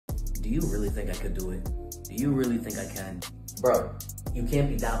Do you really think I could do it? Do you really think I can? Bro, you can't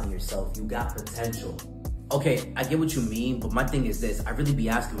be doubting yourself. You got potential. Okay, I get what you mean, but my thing is this. I really be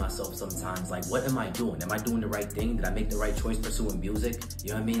asking myself sometimes, like, what am I doing? Am I doing the right thing? Did I make the right choice pursuing music?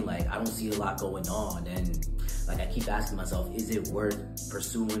 You know what I mean? Like, I don't see a lot going on, and like, I keep asking myself, is it worth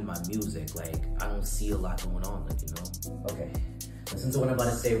pursuing my music? Like, I don't see a lot going on, like, you know? Okay, listen to what I'm about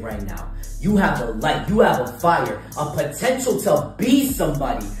to say right now. You have a light, you have a fire, a potential to be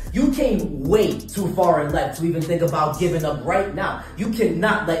somebody. You came way too far and left to even think about giving up right now. You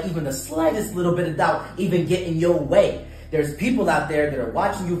cannot let even the slightest little bit of doubt even get in your way. There's people out there that are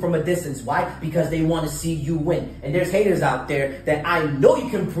watching you from a distance. Why? Because they want to see you win. And there's haters out there that I know you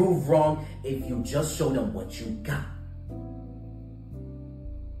can prove wrong if you just show them what you got.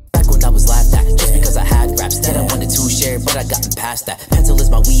 When I was laughed at, just because I had raps that I wanted to share, but I gotten past that. Pencil is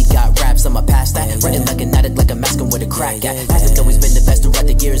my weed, got raps, I'ma pass that. Writing like an addict, like I'm asking where to crack at. Hasn't always been the best throughout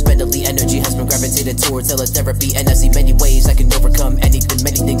the years. Mentally, energy has been gravitated towards hella therapy, and I see many ways I can overcome anything,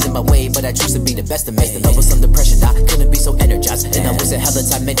 many things in my way, but I choose to be the best of me. Love with some depression, I couldn't be so energized, and I wasted hella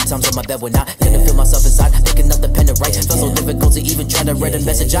time many times on my bed when I couldn't feel myself inside, picking up the pen to write. Felt so difficult to even try to write a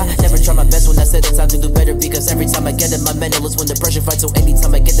message. I never try my best when I said it's time to do better, because every time I get it, my mental is when the pressure fights. So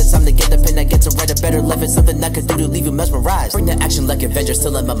anytime I get the time to get the pen, I get to write a better life. It's something I could do to leave you mesmerized. Bring the action like Avengers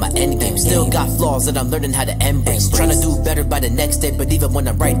till I'm at my end game. Still got flaws that I'm learning how to embrace. Trying to do better by the next day, but even when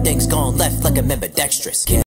I write things gone left like a ambidextrous.